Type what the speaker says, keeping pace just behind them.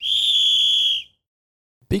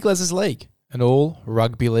Big Les's League, an all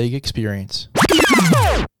rugby league experience.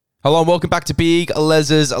 Hello and welcome back to Big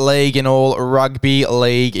Les's League, an all rugby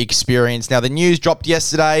league experience. Now, the news dropped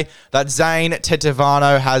yesterday that Zane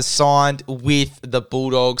Tetevano has signed with the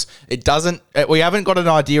Bulldogs. We haven't got an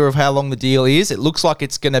idea of how long the deal is. It looks like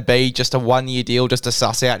it's going to be just a one-year deal just to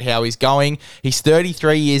suss out how he's going. He's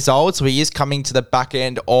 33 years old, so he is coming to the back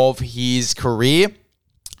end of his career.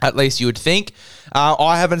 At least you would think.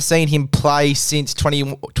 I haven't seen him play since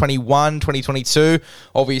 2021, 2022,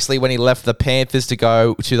 obviously when he left the Panthers to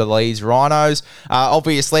go to the Leeds Rhinos.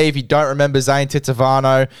 Obviously, if you don't remember, Zane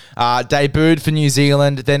Tetevano debuted for New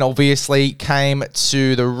Zealand, then obviously came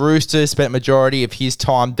to the Roosters, spent majority of his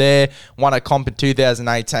time there, won a comp in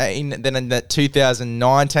 2018, then in the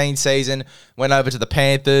 2019 season, went over to the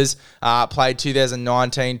Panthers, played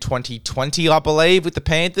 2019-2020, I believe, with the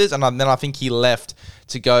Panthers, and then I think he left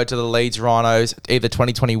to go to the Leeds Rhinos either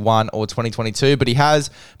 2021 or 2022, but he has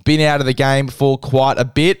been out of the game for quite a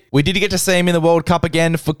bit. We did get to see him in the World Cup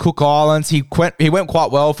again for Cook Islands. He went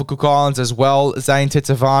quite well for Cook Islands as well, Zane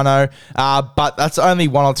Tetevano, but that's only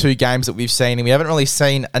one or two games that we've seen, and we haven't really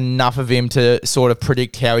seen enough of him to sort of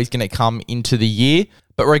predict how he's going to come into the year.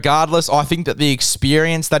 But regardless, I think that the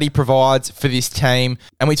experience that he provides for this team,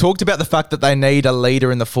 and we talked about the fact that they need a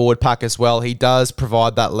leader in the forward pack as well. He does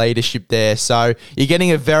provide that leadership there. So you're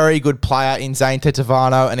getting a very good player in Zane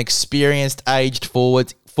Tetevano, an experienced, aged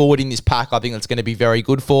forward in this pack. I think that's going to be very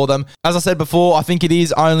good for them. As I said before, I think it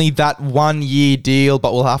is only that 1 year deal,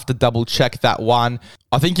 but we'll have to double check that one.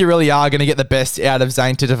 I think you really are going to get the best out of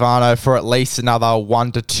Zane Tetevano for at least another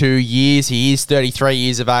 1 to 2 years. He is 33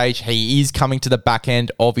 years of age. He is coming to the back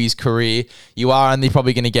end of his career. You are only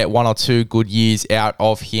probably going to get 1 or 2 good years out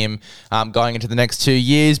of him going into the next 2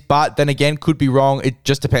 years. But then again, could be wrong. It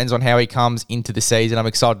just depends on how he comes into the season. I'm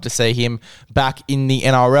excited to see him back in the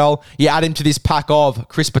NRL. You add him to this pack of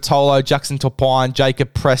Chris Patolo, Jackson Topine,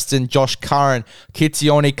 Jacob Preston, Josh Curran,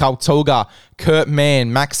 Kitsioni Kaltuga, Kurt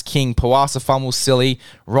Mann, Max King, Pawasa Famusili,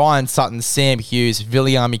 Ryan Sutton, Sam Hughes,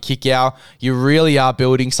 Viliami Kikau. You really are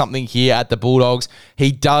building something here at the Bulldogs.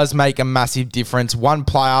 He does make a massive difference. One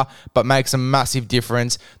player, but makes a massive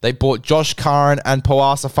difference. They bought Josh Curran and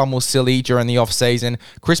Pawasa Famusili during the off-season.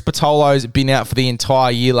 Chris Patolo's been out for the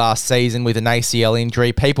entire year last season with an ACL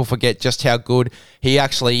injury. People forget just how good he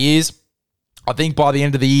actually is. I think by the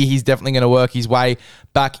end of the year, he's definitely going to work his way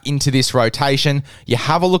back into this rotation. You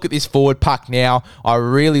have a look at this forward pack now. I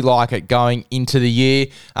really like it going into the year.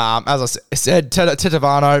 As I said,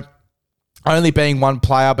 Tetevano only being one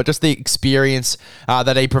player, but just the experience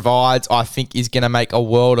that he provides, I think is going to make a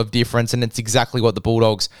world of difference, and it's exactly what the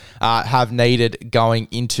Bulldogs have needed going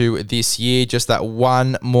into this year. Just that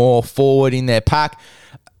one more forward in their pack.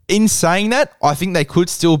 In saying that, I think they could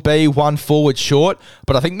still be one forward short,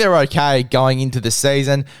 but I think they're okay going into the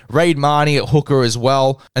season. Reid Marnie at hooker as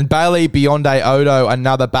well, and Bailey Beyonde Odo,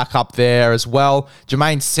 another backup there as well.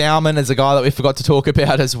 Jermaine Salmon is a guy that we forgot to talk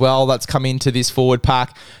about as well that's come into this forward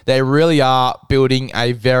pack. They really are building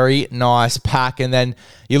a very nice pack, and then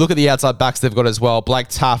you look at the outside backs they've got as well. Blake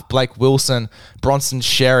Taft, Blake Wilson, Bronson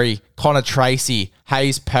Sherry, Connor Tracy,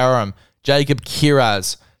 Hayes Perham, Jacob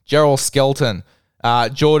Kiraz, Gerald Skelton,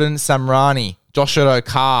 Jordan Samrani, Joshua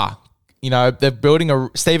Carr. You know, they're building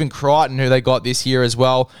a Stephen Crichton, who they got this year as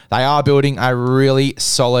well. They are building a really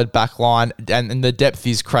solid back line, and the depth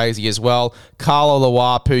is crazy as well. Carlo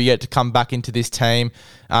Lawapu yet to come back into this team.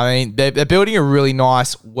 I mean, they're building a really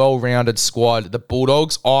nice, well-rounded squad. The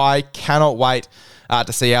Bulldogs, I cannot wait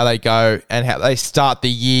to see how they go and how they start the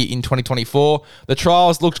year in 2024. The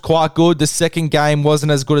trials looked quite good. The second game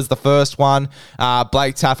wasn't as good as the first one.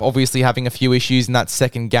 Blake Taft obviously having a few issues in that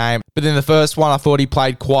second game. But in the first one, I thought he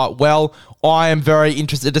played quite well. I am very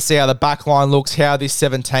interested to see how the back line looks, how this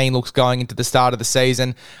 17 looks going into the start of the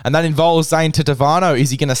season. And that involves Zane Tetevano.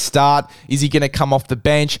 Is he going to start? Is he going to come off the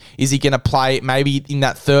bench? Is he going to play maybe in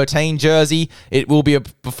that 13 jersey? It will be a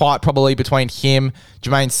fight probably between him,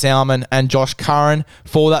 Jermaine Salmon, and Josh Curran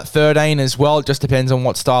for that 13 as well. It just depends on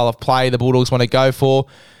what style of play the Bulldogs want to go for.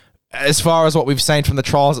 As far as what we've seen from the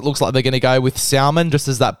trials, it looks like they're going to go with Salmon just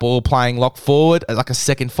as that ball playing lock forward, as like a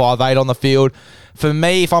second 5'8" on the field. For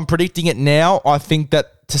me, if I'm predicting it now, I think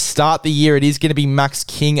that to start the year, it is going to be Max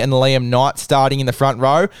King and Liam Knight starting in the front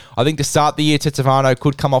row. I think to start the year, Tetevano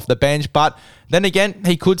could come off the bench, but then again,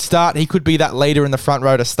 he could start. He could be that leader in the front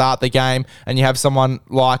row to start the game, and you have someone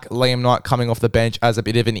like Liam Knight coming off the bench as a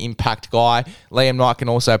bit of an impact guy. Liam Knight can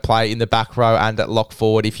also play in the back row and at lock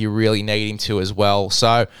forward if you really need him to as well.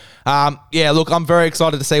 So, yeah, look, I'm very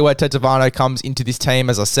excited to see where Tetevano comes into this team,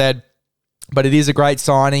 as I said. But it is a great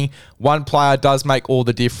signing. One player does make all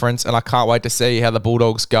the difference, and I can't wait to see how the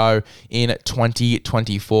Bulldogs go in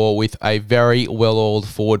 2024 with a very well-oiled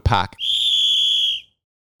forward pack.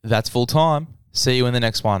 That's full time. See you in the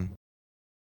next one.